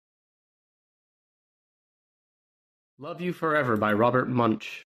Love You Forever by Robert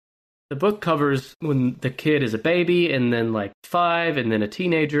Munch. The book covers when the kid is a baby, and then like 5, and then a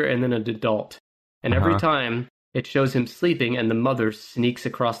teenager, and then an adult. And every time it shows him sleeping, and the mother sneaks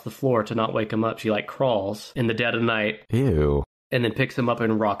across the floor to not wake him up. She like crawls in the dead of night. Ew. And then picks him up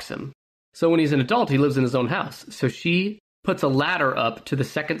and rocks him. So when he's an adult, he lives in his own house. So she puts a ladder up to the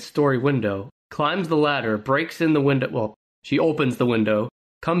second-story window, climbs the ladder, breaks in the window. Well, she opens the window,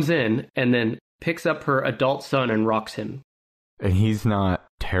 comes in, and then picks up her adult son and rocks him. And he's not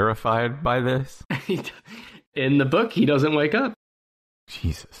terrified by this? In the book, he doesn't wake up.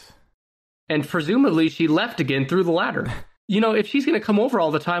 Jesus. And presumably she left again through the ladder. You know, if she's going to come over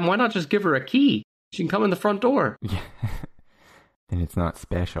all the time, why not just give her a key? She can come in the front door. Yeah. And it's not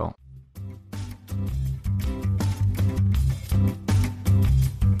special.